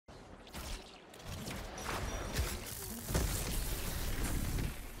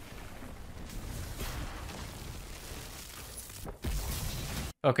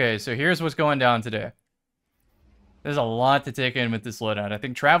Okay, so here's what's going down today. There's a lot to take in with this loadout. I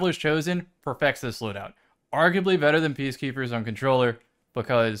think Traveler's Chosen perfects this loadout. Arguably better than Peacekeepers on controller,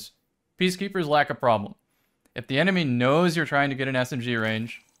 because Peacekeepers lack a problem. If the enemy knows you're trying to get an SMG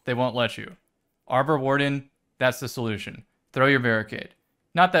range, they won't let you. Arbor Warden, that's the solution. Throw your barricade.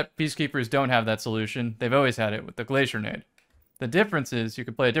 Not that Peacekeepers don't have that solution. They've always had it with the Glacier Nade. The difference is you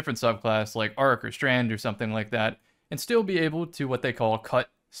could play a different subclass like Arc or Strand or something like that and still be able to what they call cut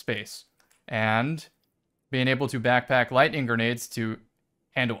space. And being able to backpack lightning grenades to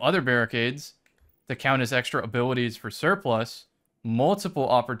handle other barricades, to count as extra abilities for surplus, multiple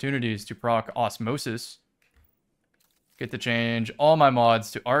opportunities to proc Osmosis, get to change all my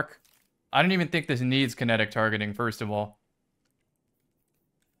mods to Arc. I don't even think this needs kinetic targeting, first of all.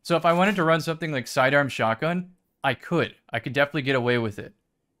 So if I wanted to run something like Sidearm Shotgun, I could. I could definitely get away with it.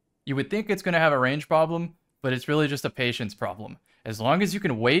 You would think it's going to have a range problem, but it's really just a patience problem. As long as you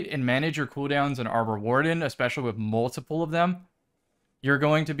can wait and manage your cooldowns on Arbor Warden, especially with multiple of them, you're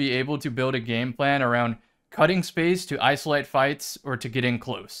going to be able to build a game plan around cutting space to isolate fights or to get in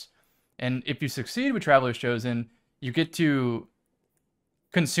close. And if you succeed with Traveler's Chosen, you get to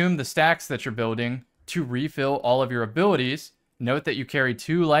consume the stacks that you're building to refill all of your abilities. Note that you carry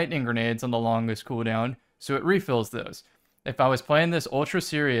 2 lightning grenades on the longest cooldown, so it refills those. If I was playing this ultra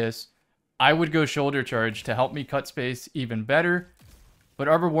serious, I would go Shoulder Charge to help me cut space even better. But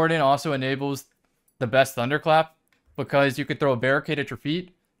Arbor Warden also enables the best Thunderclap, because you could throw a barricade at your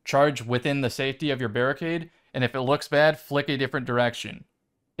feet, charge within the safety of your barricade, and if it looks bad, flick a different direction.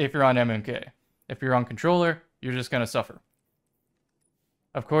 If you're on MMK. If you're on controller, you're just going to suffer.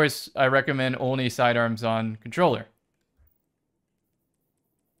 Of course, I recommend only sidearms on controller.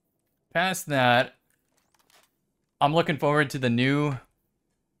 Past that, I'm looking forward to the new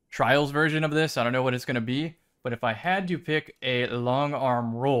Trials version of this. I don't know what it's going to be, but if I had to pick a long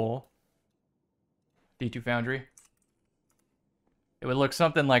arm roll, D2 Foundry, it would look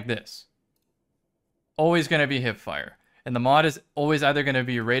something like this. Always going to be hipfire. And the mod is always either going to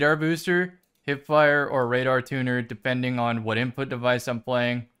be radar booster, hipfire, or radar tuner, depending on what input device I'm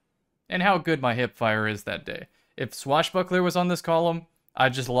playing and how good my hipfire is that day. If Swashbuckler was on this column,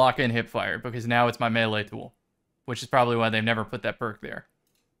 I'd just lock in hipfire, because now it's my melee tool, which is probably why they've never put that perk there.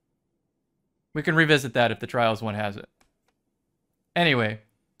 We can revisit that if the Trials one has it. Anyway,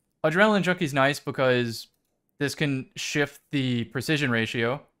 Adrenaline Junkie's nice because this can shift the precision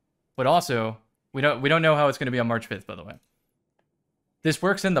ratio, but also we don't know how it's going to be on March 5th, by the way. This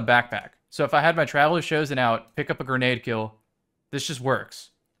works in the backpack. So if I had my Traveler's Chosen out, pick up a grenade kill, this just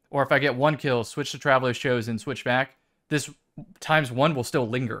works. Or if I get 1 kill, switch to Traveler's Chosen, switch back, this ×1 will still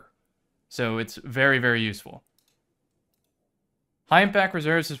linger. So it's very, very useful. High impact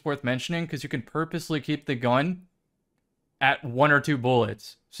reserves is worth mentioning because you can purposely keep the gun at 1 or 2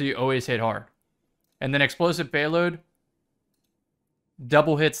 bullets, so you always hit hard. And then explosive payload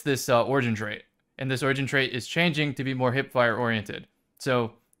double hits this origin trait. And this origin trait is changing to be more hipfire oriented.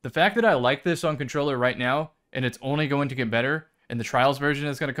 So the fact that I like this on controller right now, and it's only going to get better, and the Trials version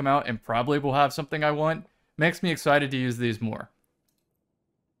is going to come out and probably will have something I want, makes me excited to use these more.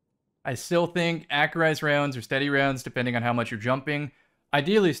 I still think accurized rounds or steady rounds, depending on how much you're jumping.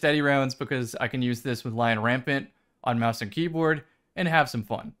 Ideally steady rounds, because I can use this with Lion Rampant on mouse and keyboard and have some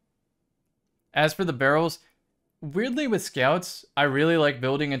fun. As for the barrels, weirdly with scouts, I really like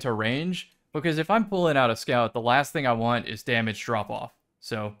building into range, because if I'm pulling out a scout, the last thing I want is damage drop off.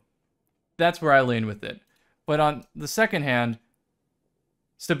 So that's where I lean with it. But on the second hand,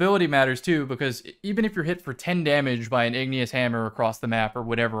 stability matters too, because even if you're hit for 10 damage by an igneous hammer across the map or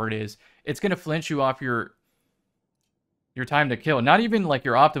whatever it is, it's going to flinch you off your time to kill. Not even like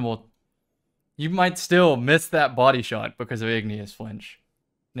your optimal. You might still miss that body shot because of igneous flinch.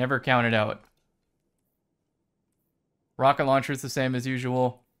 Never count it out. Rocket launcher is the same as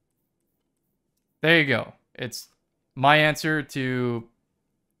usual. There you go. It's my answer to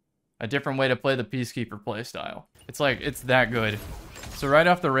a different way to play the Peacekeeper playstyle. It's that good. So right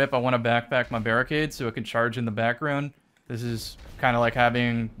off the rip, I want to backpack my barricades so it can charge in the background. This is kind of like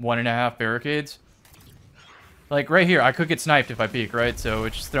having 1.5 barricades. Like right here, I could get sniped if I peek, right? So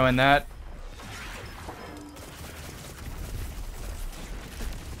it's just throwing that.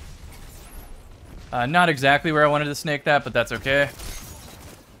 Not exactly where I wanted to snake that, but that's okay.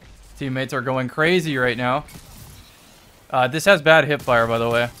 Teammates are going crazy right now. This has bad hipfire, by the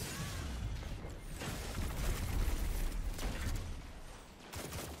way.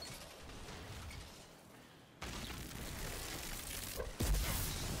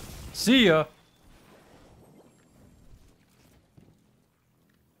 See ya.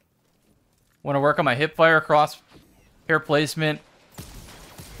 Want to work on my hipfire, crosshair placement,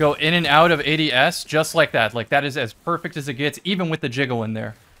 go in and out of ADS just like that. Like, that is as perfect as it gets, even with the jiggle in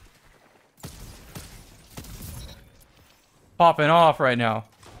there. Popping off right now.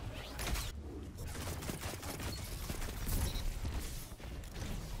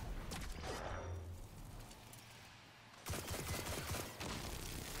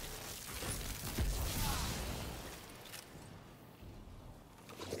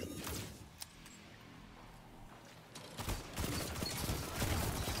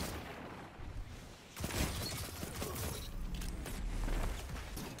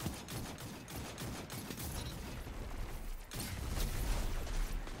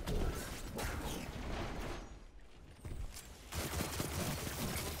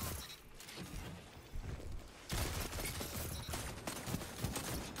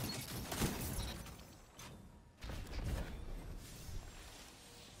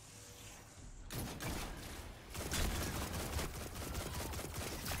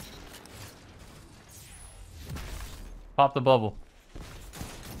 Pop the bubble.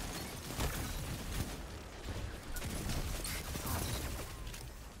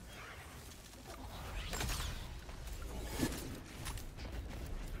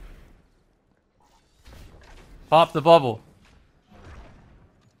 Pop the bubble.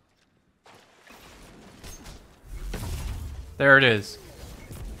 There it is.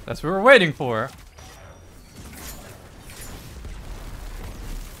 That's what we're waiting for.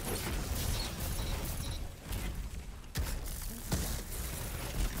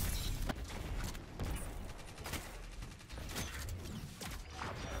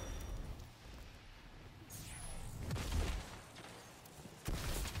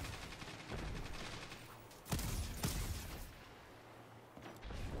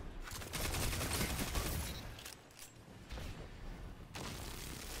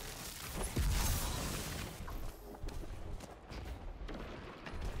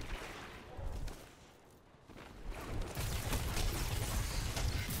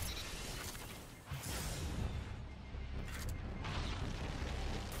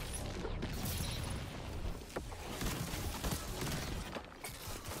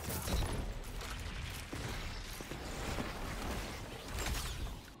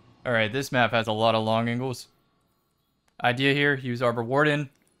 Alright, this map has a lot of long angles. Idea here, use Arbor Warden,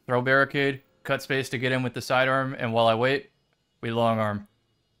 throw barricade, cut space to get in with the sidearm, and while I wait, we long arm.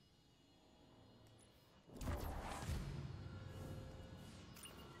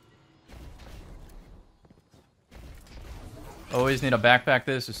 Always need to backpack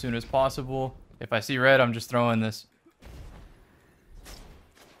this as soon as possible. If I see red, I'm just throwing this.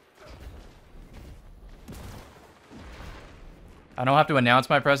 I don't have to announce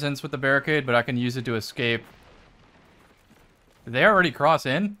my presence with the barricade, but I can use it to escape. Did they already cross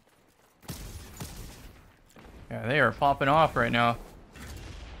in? Yeah, they are popping off right now.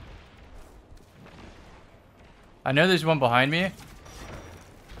 I know there's one behind me.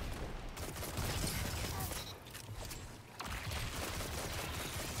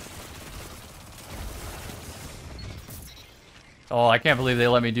 Oh, I can't believe they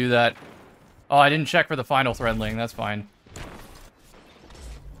let me do that. Oh, I didn't check for the final threadling. That's fine.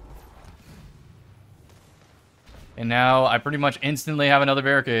 And now I pretty much instantly have another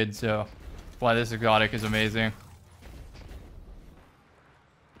barricade, so that's why this exotic is amazing.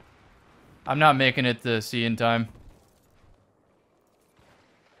 I'm not making it to C in time.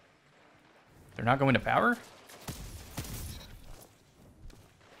 They're not going to power?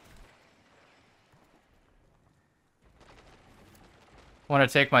 Want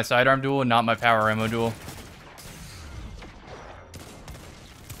to take my sidearm duel and not my power ammo duel.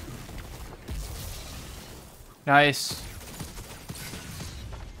 Nice.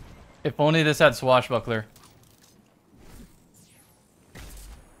 If only this had swashbuckler.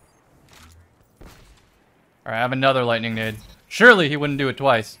 Alright, I have another lightning nade. Surely he wouldn't do it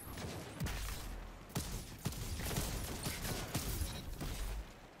twice.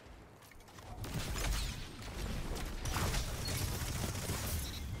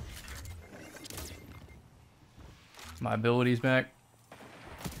 My abilities back.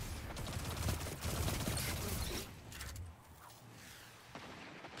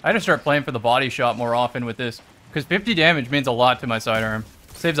 I had to start playing for the body shot more often with this, because 50 damage means a lot to my sidearm.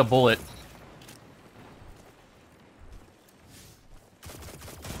 Saves a bullet.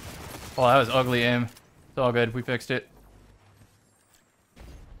 Oh, that was ugly aim. It's all good. We fixed it.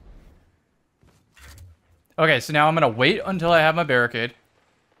 Okay, so now I'm going to wait until I have my barricade.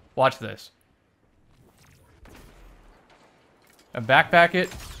 Watch this. I backpack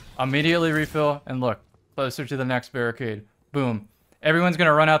it, immediately refill, and look. Closer to the next barricade. Boom. Everyone's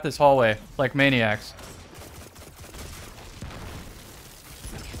gonna run out this hallway like maniacs.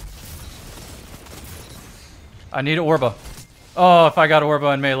 I need Orba. Oh, if I got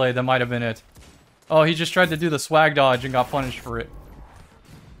Orba in melee, that might have been it. Oh, he just tried to do the swag dodge and got punished for it.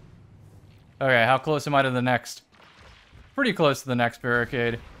 Okay, how close am I to the next? Pretty close to the next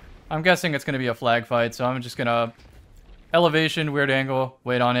barricade. I'm guessing it's going to be a flag fight, so I'm just going to... Elevation, weird angle,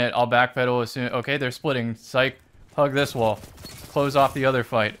 wait on it. I'll backpedal as soon... Okay, they're splitting. Psych. Hug this wall. Close off the other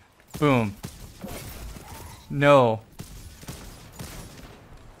fight. Boom. No.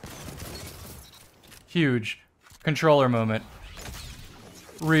 Huge. Controller moment.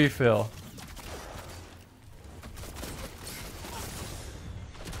 Refill.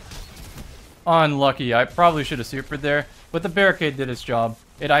 Unlucky. I probably should have supered there, but the barricade did its job.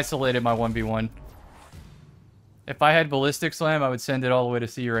 It isolated my 1v1. If I had Ballistic Slam, I would send it all the way to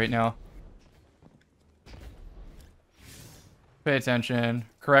C right now. Pay attention.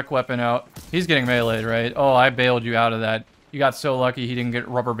 Correct weapon out. He's getting meleeed, right? Oh, I bailed you out of that. You got so lucky he didn't get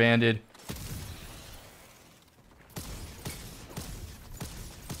rubber banded.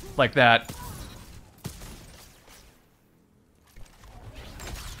 Like that.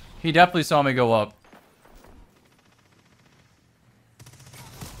 He definitely saw me go up.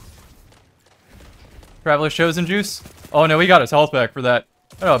 Traveler's Chosen Juice? Oh no, he got his health back for that.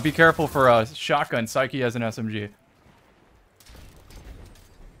 Oh, be careful for shotgun. Psyche has an SMG.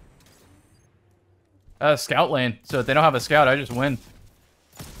 Scout lane. So if they don't have a scout, I just win.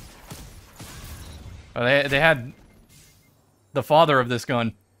 Oh, they had the father of this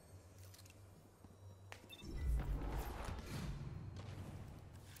gun.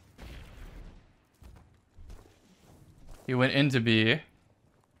 He went into B.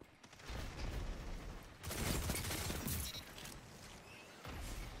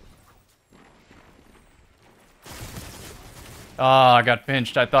 Ah, I got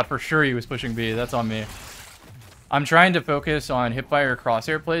pinched. I thought for sure he was pushing B. That's on me. I'm trying to focus on hipfire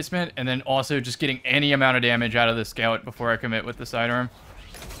crosshair placement and then also just getting any amount of damage out of the scout before I commit with the sidearm.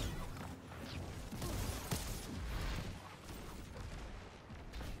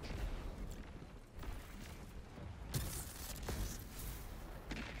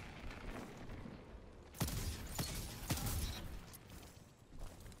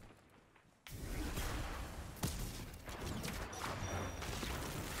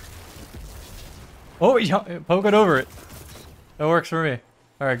 Oh, yeah, poke it over it. That works for me.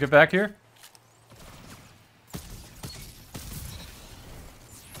 Alright, get back here.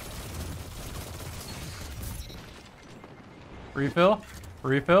 Refill.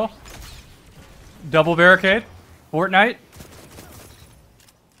 Refill. Double barricade. Fortnite.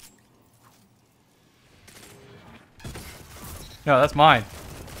 No, that's mine.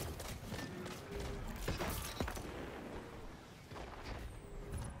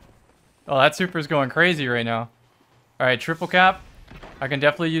 Oh, that super's going crazy right now. Alright, triple cap. I can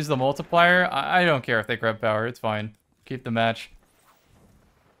definitely use the multiplier. I don't care if they grab power. It's fine. Keep the match.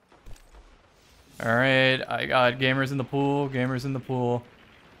 Alright, I got gamers in the pool. Gamers in the pool.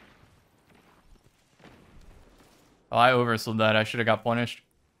 Oh, I oversold that. I should have got punished.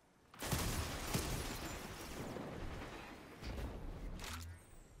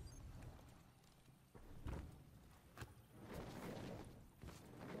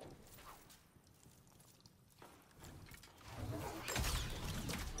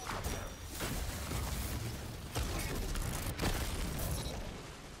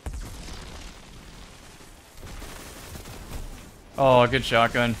 Oh, good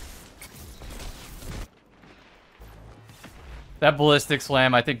shotgun. That ballistic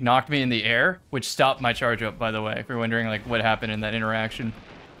slam, I think, knocked me in the air, which stopped my charge up, by the way, if you're wondering, like, what happened in that interaction.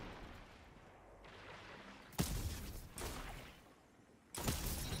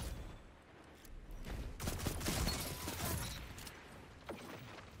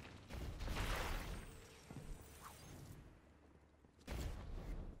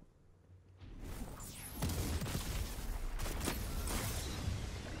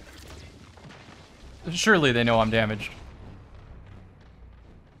 Surely they know I'm damaged.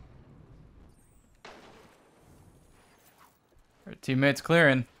 Our teammates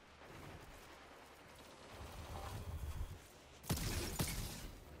clearing.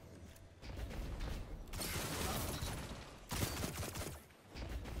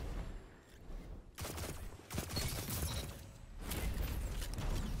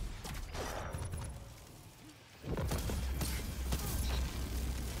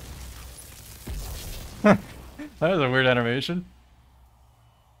 That was a weird animation.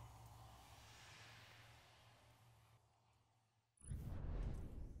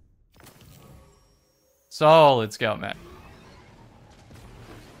 Solid scout map.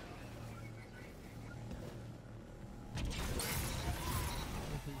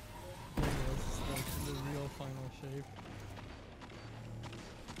 The real final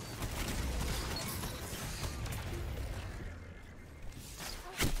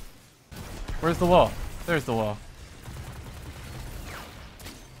Where's the wall? There's the wall.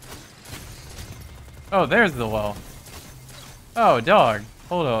 Oh, there's the wall. Oh, dog.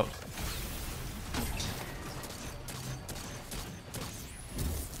 Hold up.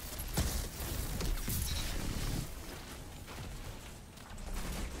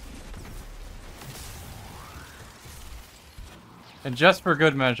 And just for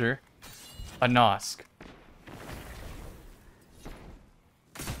good measure, a Nosk.